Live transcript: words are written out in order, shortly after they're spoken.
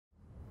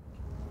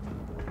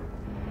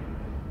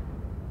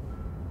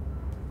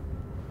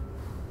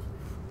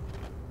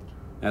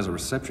As a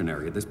reception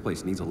area, this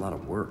place needs a lot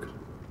of work.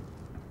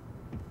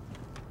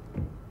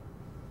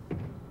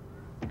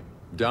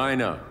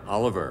 Dinah,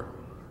 Oliver,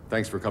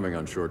 thanks for coming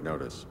on short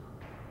notice.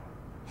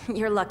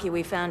 You're lucky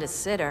we found a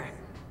sitter.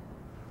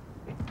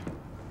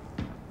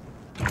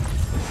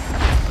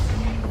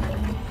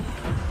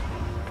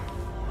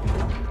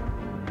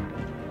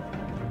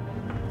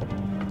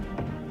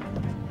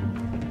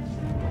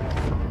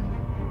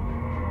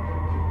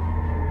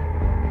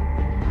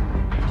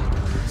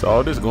 So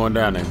all this going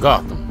down in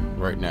Gotham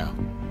right now.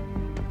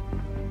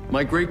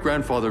 My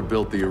great-grandfather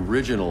built the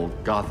original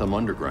Gotham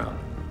Underground.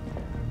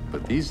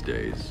 But these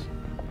days,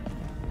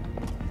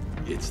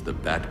 it's the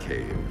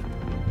Batcave.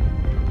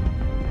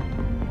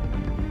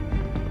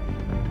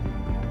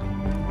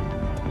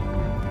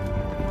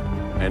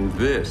 And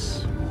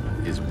this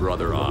is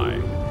Brother Eye.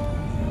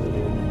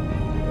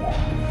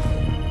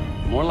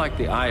 More like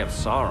the Eye of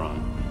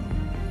Sauron.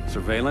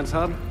 Surveillance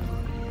hub?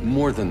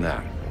 More than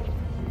that.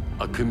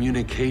 A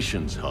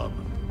communications hub,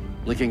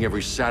 linking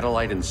every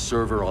satellite and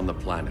server on the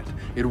planet.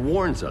 It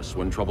warns us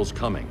when trouble's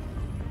coming,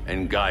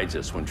 and guides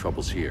us when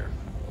trouble's here.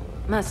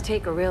 Must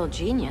take a real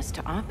genius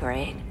to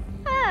operate.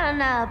 I don't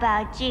know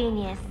about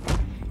genius,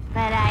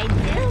 but I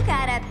do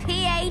got a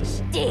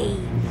PhD.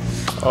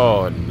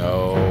 Oh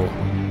no.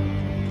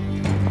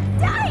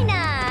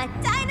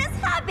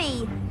 Dinah's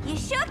hubby. You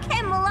sure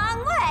came a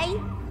long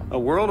way. A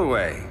world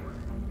away.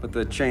 But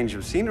the change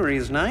of scenery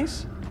is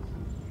nice.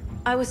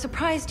 I was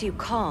surprised you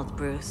called,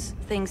 Bruce.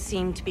 Things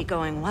seem to be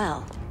going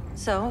well.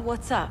 So,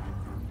 what's up?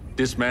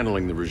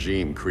 Dismantling the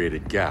regime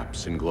created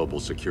gaps in global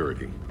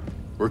security.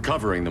 We're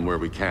covering them where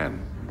we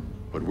can,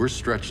 but we're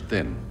stretched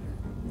thin,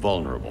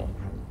 vulnerable.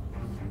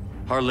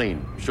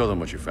 Harleen, show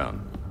them what you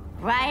found.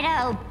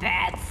 Righto,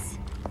 Bats.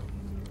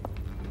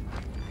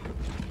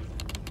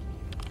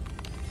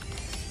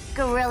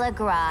 Gorilla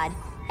Grodd.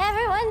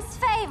 Everyone's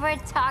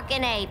favorite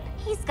talking ape.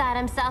 He's got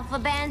himself a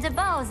band of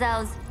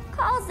bozos.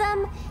 Calls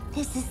them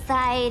the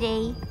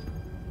Society.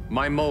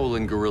 My mole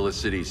in Gorilla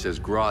City says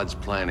Grodd's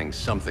planning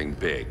something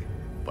big.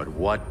 But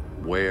what,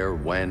 where,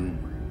 when,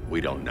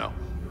 we don't know.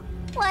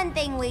 One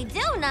thing we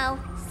do know,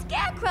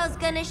 Scarecrow's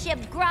gonna ship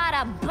Grodd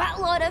a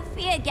buttload of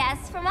fear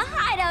gas from a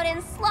hideout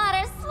in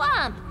Slaughter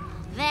Swamp.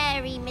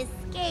 Very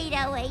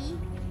mosquito-y.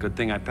 Good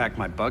thing I packed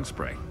my bug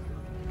spray.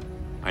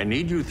 I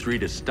need you three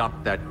to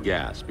stop that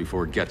gas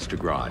before it gets to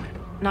Grodd.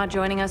 Not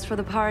joining us for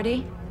the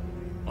party?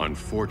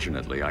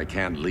 Unfortunately, I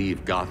can't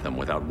leave Gotham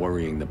without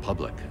worrying the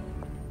public.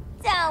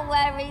 Don't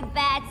worry,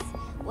 Bats.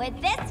 With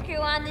this crew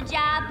on the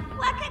job,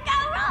 what could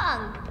go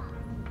wrong?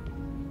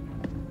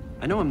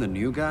 I know I'm the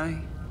new guy,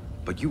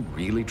 but you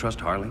really trust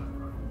Harley?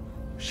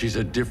 She's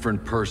a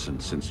different person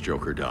since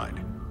Joker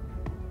died.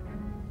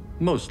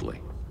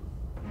 Mostly.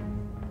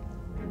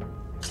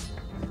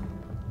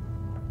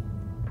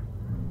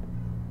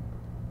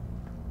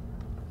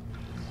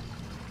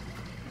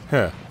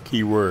 Huh,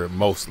 keyword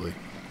mostly.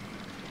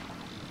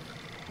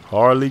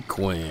 Harley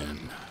Quinn.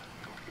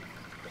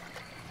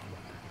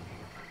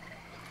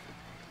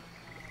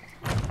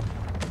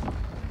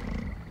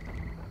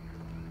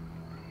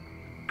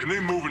 Can they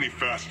move any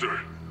faster?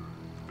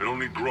 I don't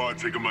need Grodd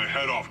taking my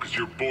head off because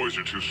your boys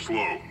are too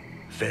slow.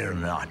 Fear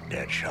not,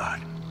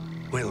 Deadshot.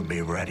 We'll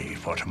be ready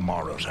for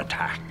tomorrow's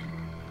attack.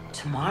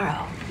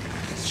 Tomorrow?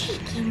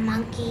 Cheeky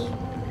monkey.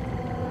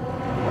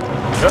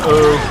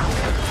 Uh-oh.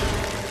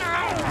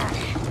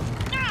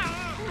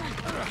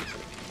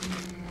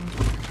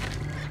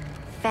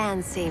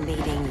 Fancy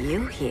meeting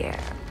you here.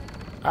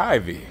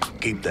 Ivy.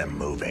 Keep them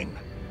moving.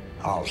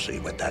 I'll see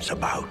what that's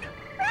about.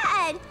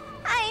 Red,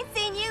 I ain't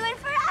seen you in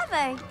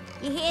forever.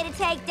 You here to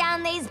take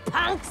down these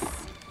punks?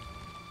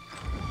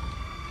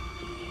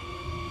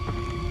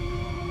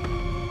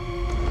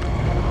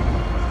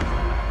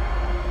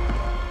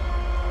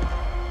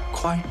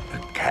 Quite a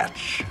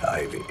catch,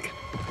 Ivy.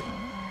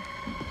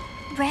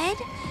 Red,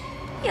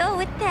 you're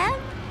with them?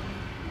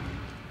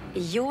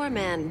 Your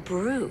man,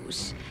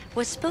 Bruce,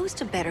 was supposed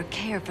to better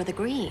care for the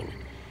Green.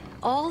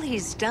 All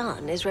he's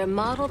done is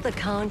remodel the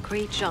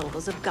concrete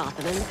jungles of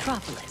Gotham and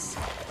Metropolis.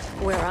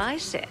 Where I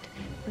sit,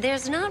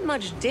 there's not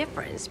much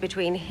difference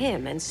between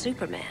him and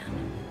Superman.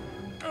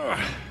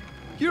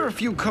 You're a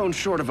few cones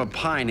short of a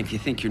pine if you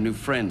think your new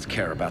friends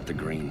care about the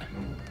Green.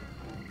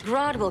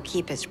 Grodd will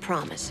keep his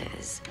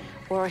promises,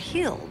 or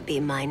he'll be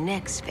my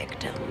next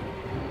victim.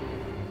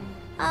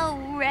 Oh,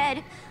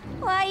 Red,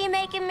 why are you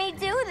making me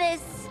do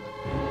this?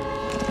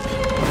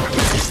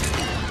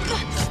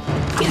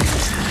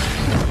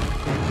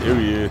 Here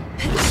he is.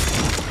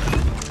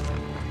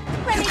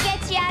 Let me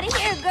get you out of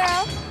here,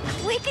 girl.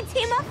 We can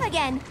team up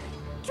again.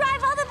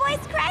 Drive all the boys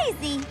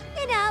crazy,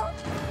 you know,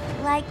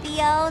 like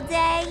the old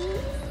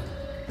days.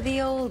 The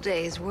old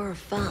days were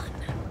fun,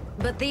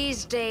 but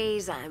these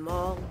days I'm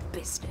all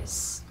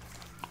business.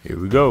 Here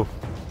we go.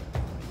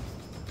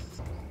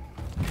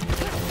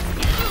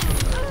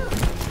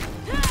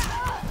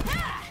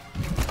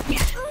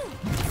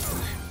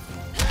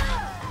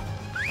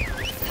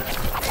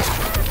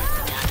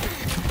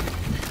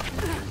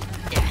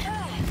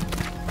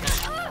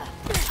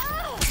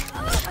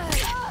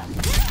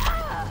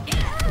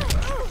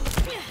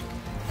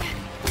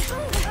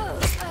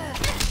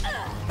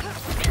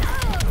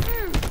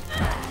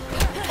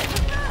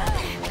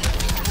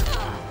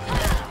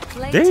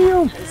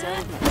 Damn.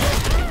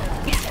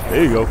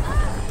 There you go.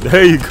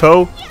 There you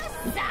go.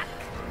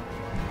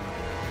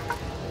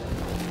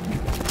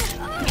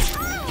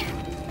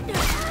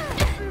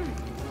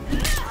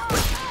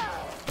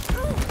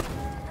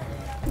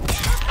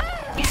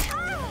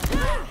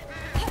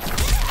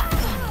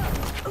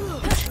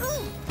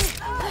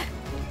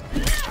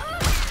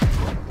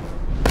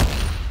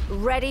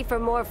 Ready for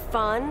more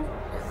fun?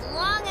 As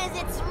long as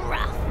it's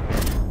rough.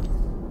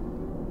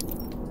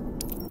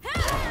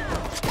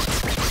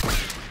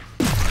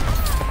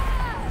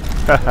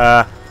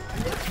 Haha.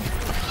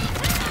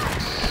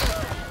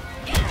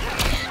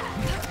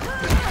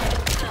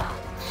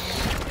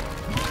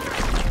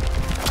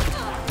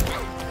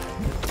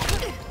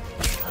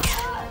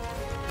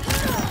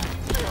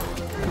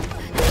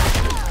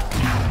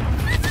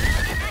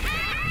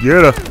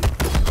 Get her.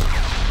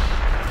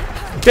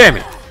 Damn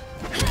it.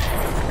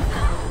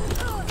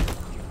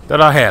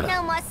 Thought I had her.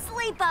 No more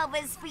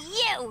sleepovers for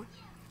you.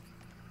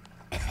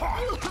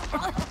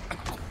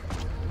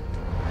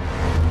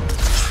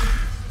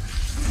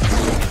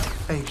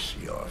 Face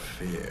your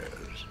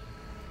fears.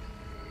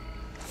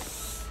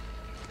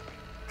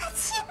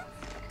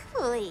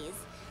 Please.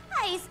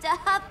 I used to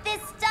huff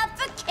this stuff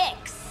for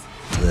kicks.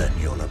 Then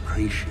you'll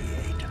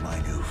appreciate my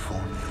new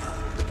formula.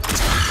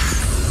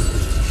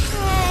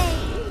 Hey.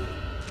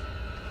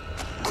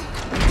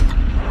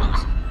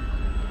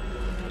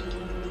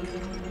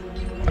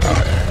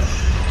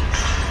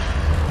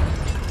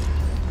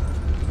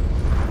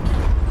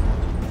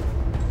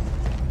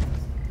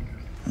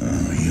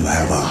 You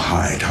have a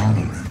high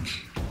tolerance,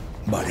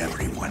 but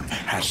everyone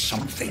has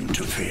something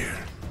to fear.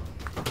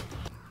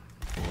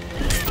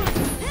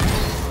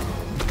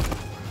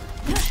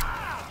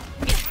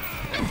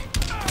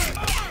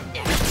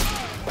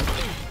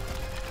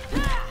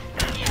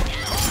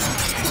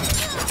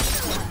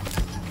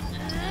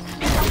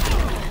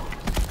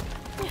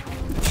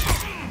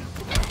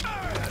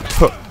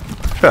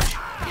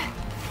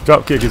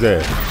 Drop kick his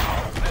ass.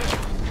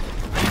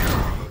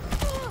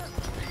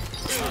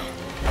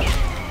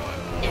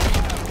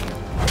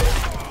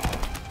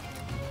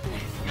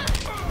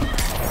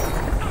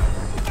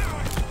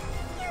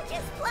 You're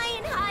just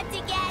playing hard to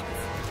get.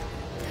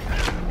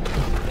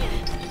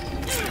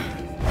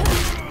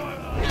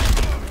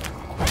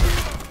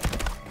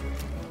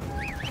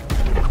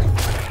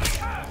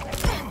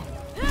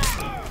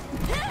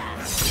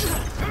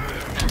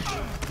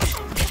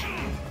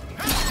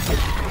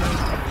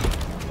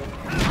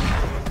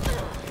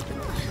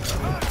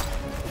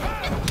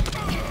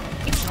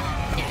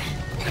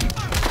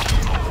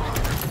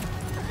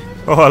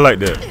 Oh, I like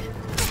that.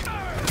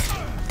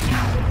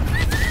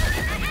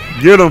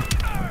 Get him.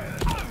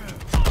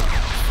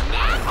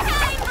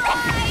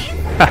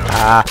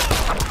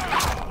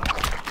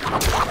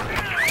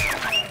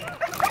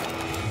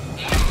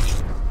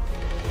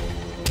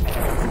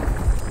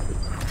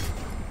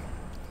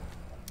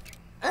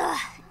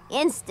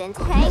 Instant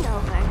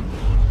hangover.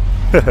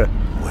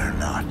 We're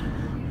not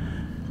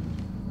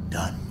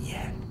done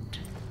yet.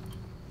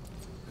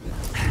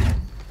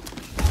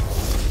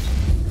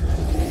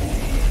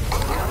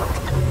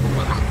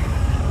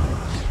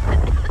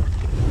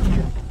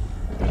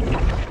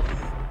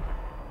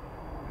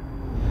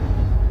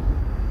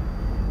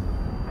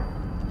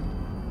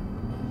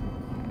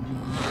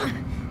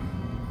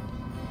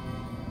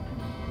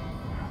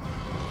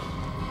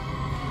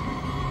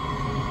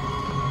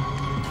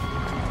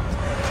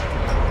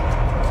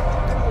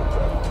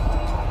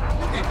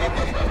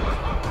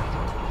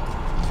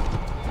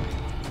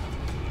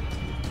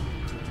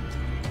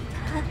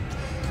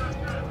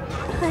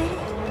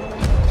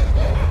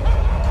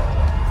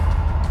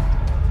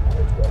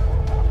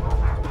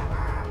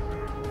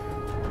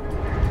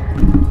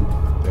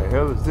 The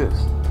hell is this?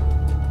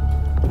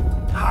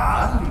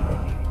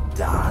 Harley,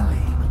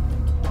 darling,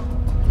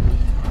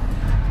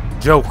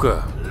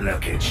 Joker.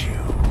 look at you.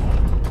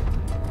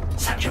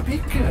 Such a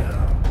big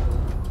girl.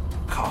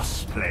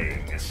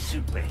 Cosplaying a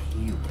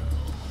superhero.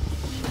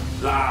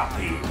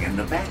 Laughing in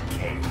the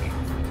Batcave.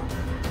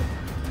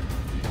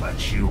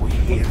 But you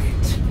hear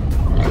it,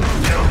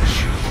 don't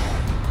you?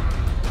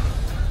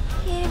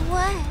 Hear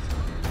what?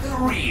 The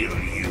real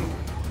you,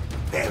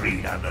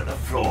 buried under the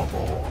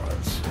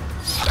floorboards.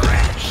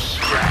 Scratch,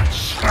 scratch,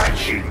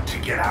 scratching to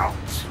get out.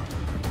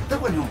 The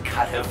one who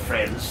cut her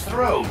friends'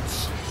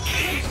 throats.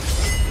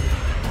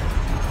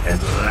 And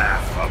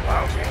laugh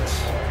about it.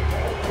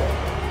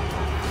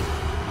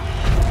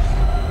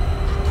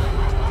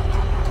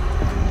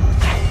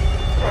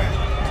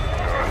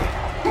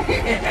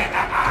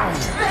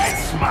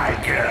 That's my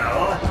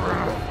girl.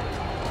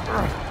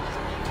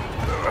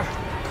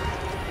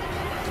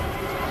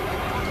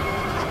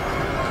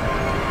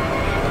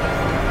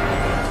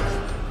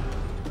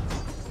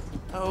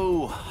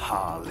 Oh,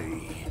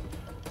 Harley.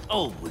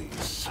 Always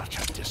such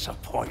a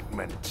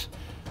disappointment.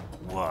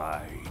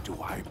 Why do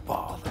I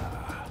bother?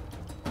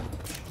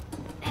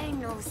 Ain't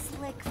no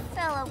slick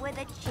fella with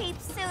a cheap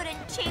suit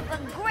and cheaper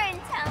grin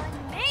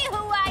telling me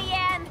who I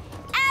am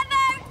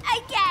ever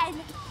again.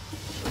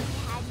 We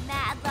had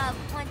mad love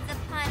once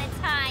upon a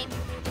time,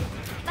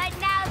 but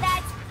now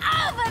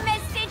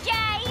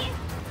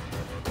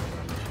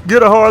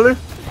Get a Harley.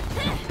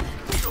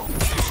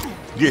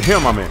 Get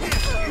him, I mean.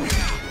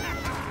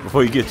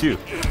 Before he gets you.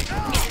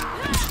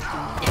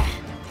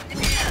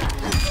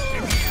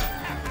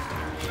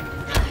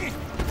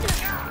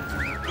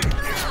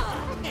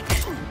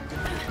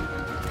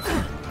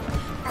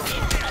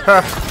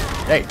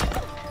 Hey.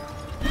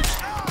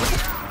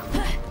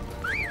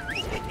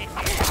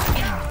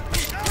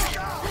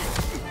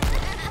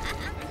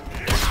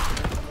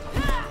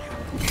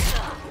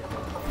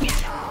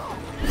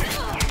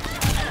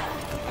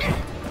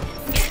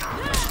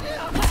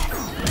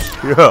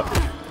 Yeah.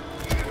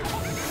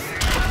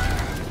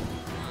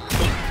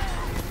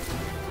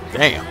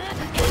 Damn.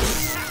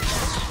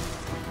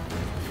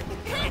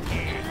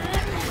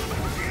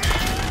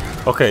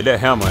 Okay, that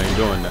hammer ain't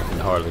doing nothing,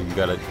 Harley. You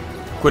gotta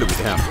quit it with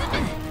the hammer.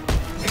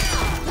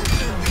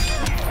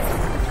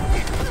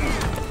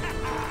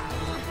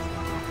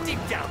 Deep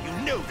down, you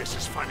know this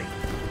is funny.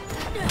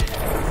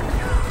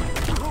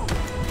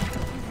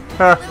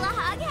 Huh. Will a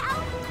hug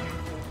help?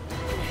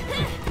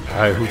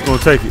 Alright, who's gonna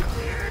take it?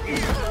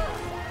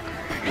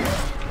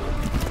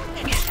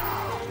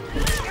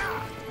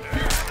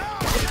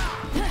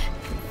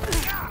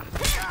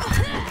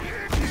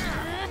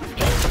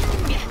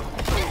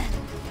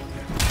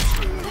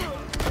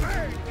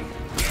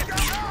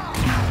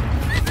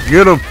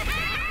 Get him!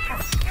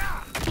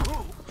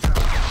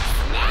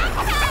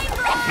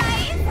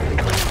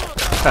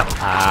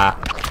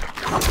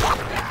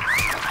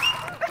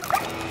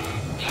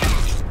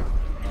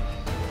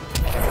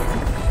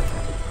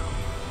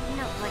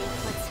 Nobody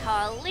puts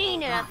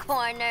Harleen in a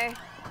corner.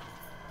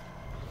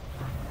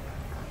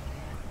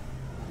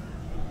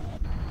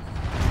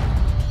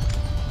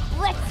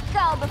 Let's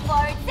go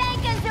before it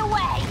takes us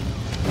away.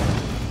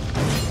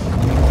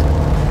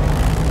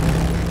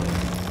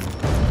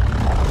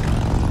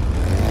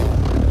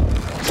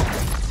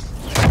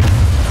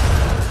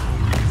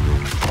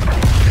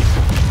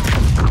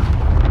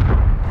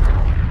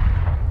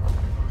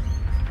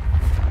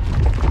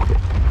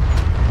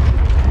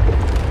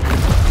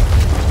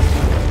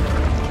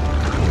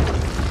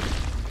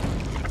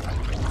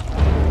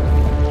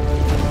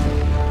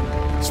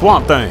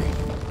 Swamp Thing.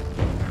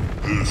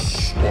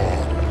 This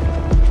swamp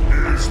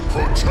is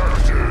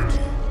protected.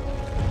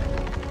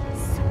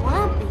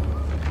 Swampy?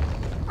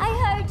 I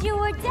heard you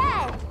were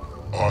dead.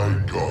 I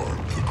guard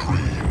the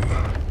green,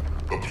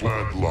 the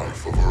plant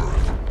life of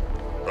Earth.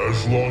 As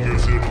long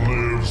as it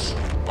lives,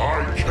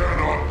 I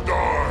cannot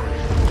die.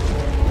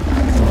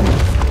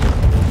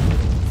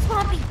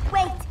 Swampy,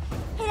 wait.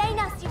 It ain't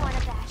us you wanna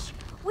bash.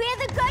 We're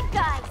the good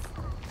guys.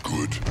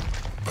 Good,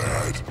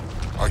 bad,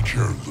 I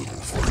care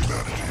little for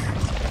humanity.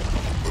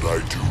 But I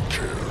do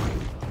care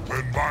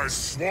when my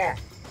swamp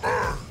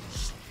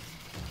burns.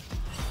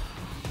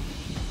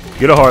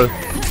 Get a Harley.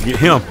 Get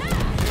him.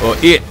 Or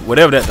it,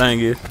 whatever that thing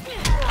is.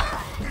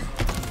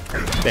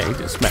 Dang, he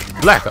just smacked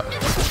the black up.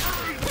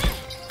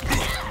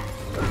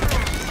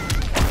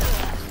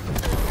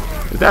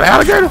 Is that an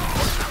alligator?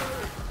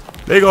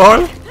 There you go,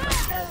 Harley.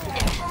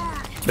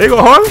 There you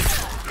go, Harley.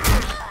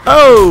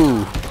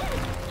 Oh!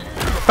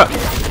 Huh.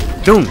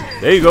 Doom.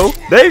 There you go.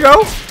 There you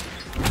go.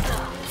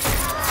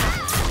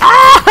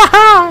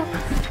 Ah!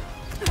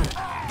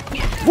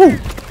 Woo!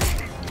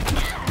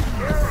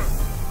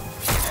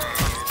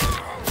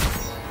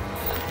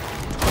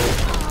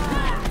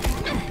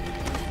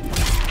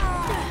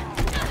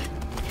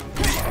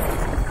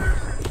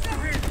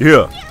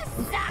 Yeah.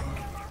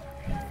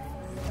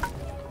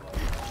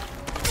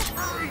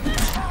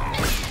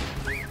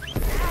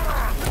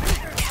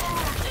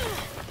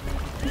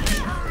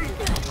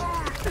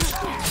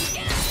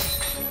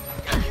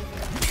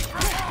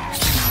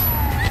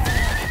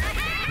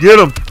 Get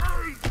him.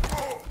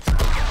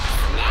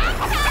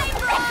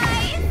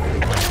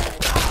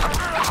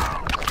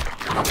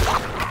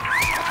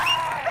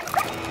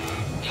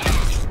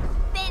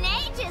 Been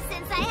ages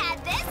since I had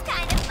this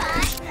kind of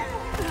fun.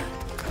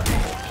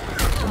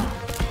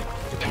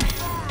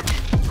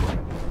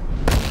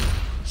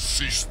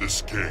 Cease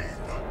this game.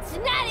 It's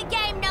not a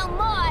game no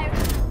more.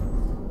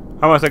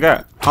 How much I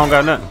got? I don't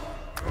got nothing.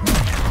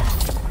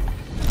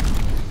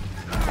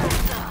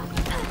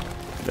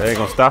 That ain't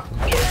gonna stop.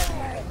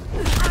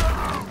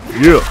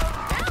 Yeah.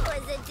 That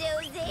was a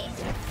doozy.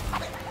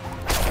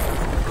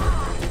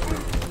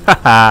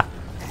 Haha.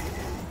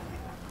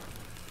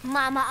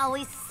 Mama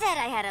always said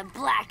I had a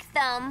black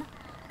thumb.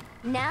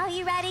 Now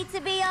you ready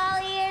to be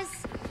all ears?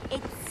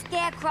 It's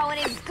Scarecrow and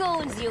his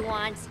goons you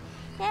want.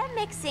 They're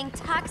mixing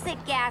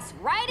toxic gas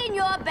right in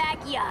your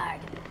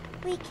backyard.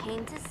 We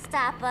came to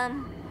stop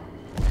them.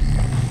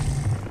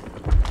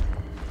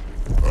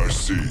 I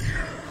see.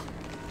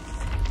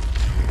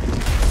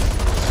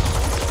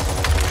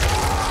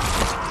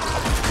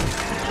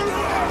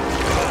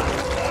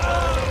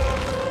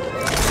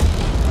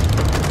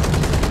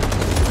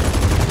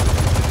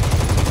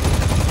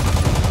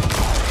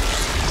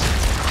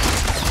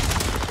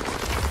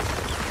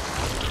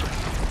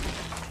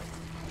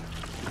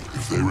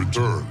 If they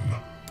return,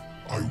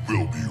 I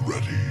will be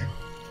ready.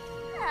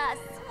 Ah,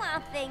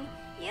 Swamp Thing,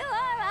 you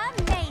are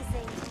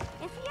amazing.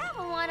 If you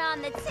ever want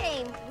on the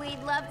team,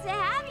 we'd love to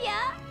have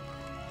ya.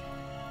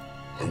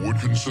 I would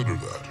consider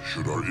that,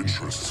 should our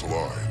interests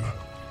align.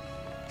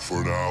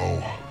 For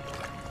now,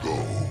 go.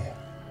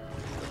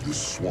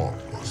 This swamp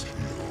must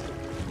heal.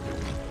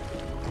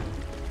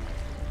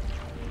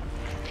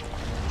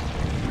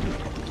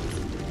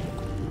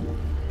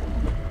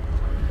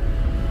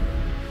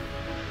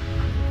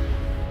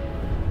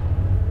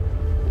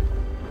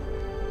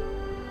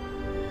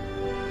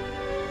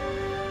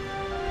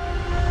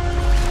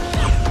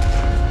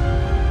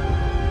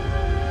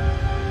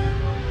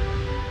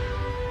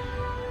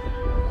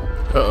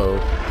 Uh-oh.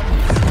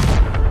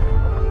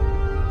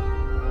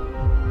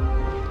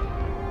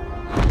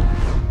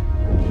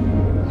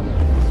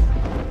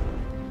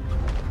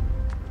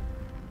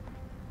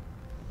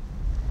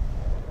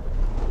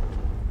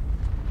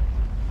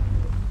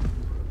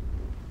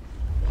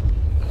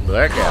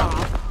 Blackout.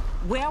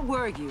 Where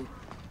were you?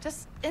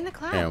 Just in the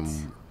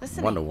clouds. And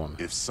Listening. Wonder Woman.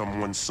 If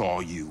someone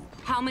saw you...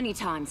 How many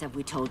times have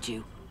we told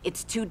you?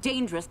 It's too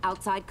dangerous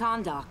outside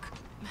Kahndaq.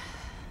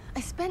 I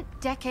spent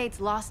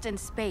decades lost in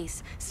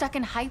space, stuck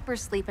in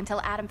hypersleep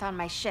until Adam found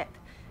my ship.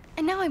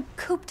 And now I'm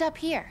cooped up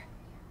here.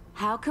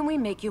 How can we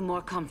make you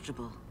more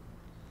comfortable?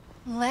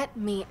 Let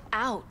me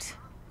out.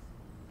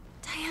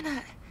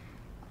 Diana,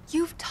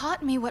 you've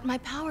taught me what my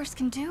powers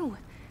can do.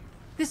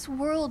 This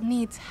world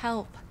needs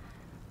help.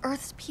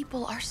 Earth's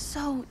people are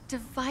so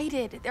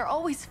divided. They're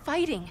always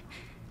fighting.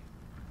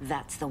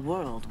 That's the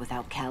world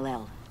without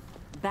Kal-El.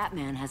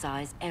 Batman has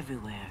eyes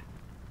everywhere.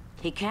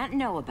 He can't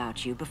know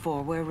about you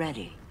before we're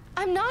ready.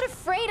 I'm not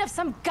afraid of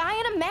some guy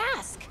in a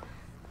mask.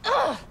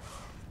 Ugh!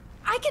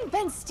 I can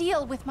bend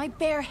steel with my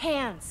bare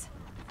hands.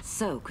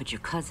 So could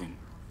your cousin.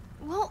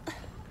 Well,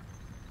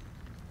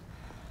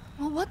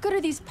 what good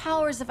are these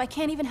powers if I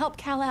can't even help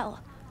Kal-El?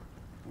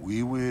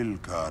 We will,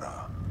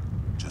 Kara.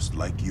 Just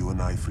like you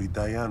and I freed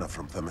Diana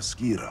from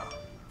Themyscira.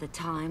 The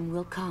time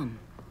will come.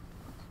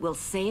 We'll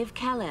save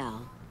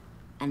Kal-El,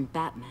 and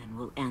Batman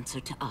will answer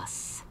to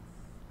us.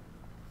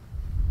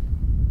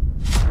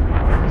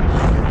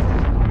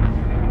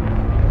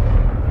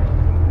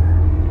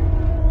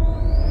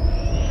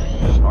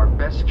 Our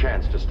best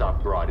chance to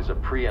stop Grodd is a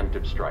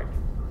preemptive strike.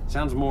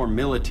 Sounds more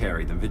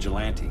military than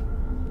vigilante.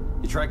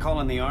 You try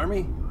calling the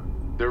army?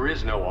 There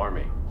is no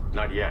army.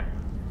 Not yet.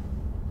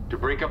 To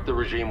break up the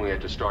regime, we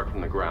had to start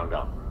from the ground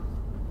up.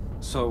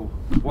 So,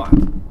 what?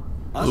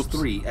 Us Oops.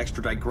 three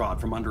extradite Grodd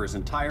from under his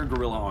entire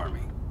guerrilla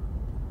army.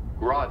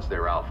 Grodd's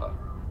their alpha.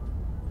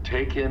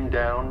 Take him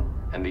down,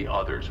 and the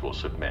others will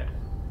submit.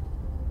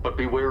 But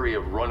be wary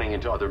of running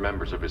into other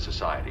members of his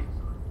society.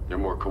 They're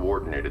more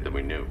coordinated than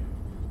we knew.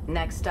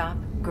 Next stop,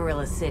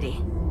 Gorilla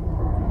City.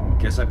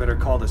 Guess I better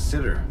call the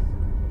sitter.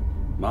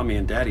 Mommy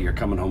and Daddy are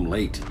coming home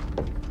late.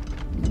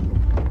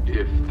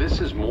 If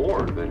this is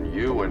more than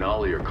you and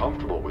Ollie are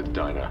comfortable with,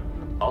 Dinah,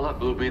 I'll have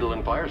Blue Beetle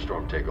and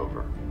Firestorm take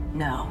over.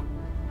 No,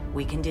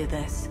 we can do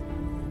this.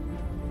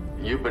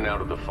 You've been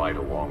out of the fight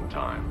a long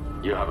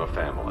time. You have a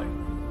family.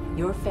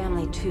 Your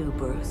family too,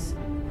 Bruce.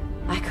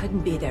 I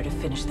couldn't be there to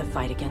finish the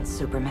fight against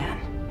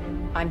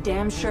Superman. I'm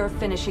damn sure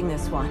finishing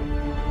this one.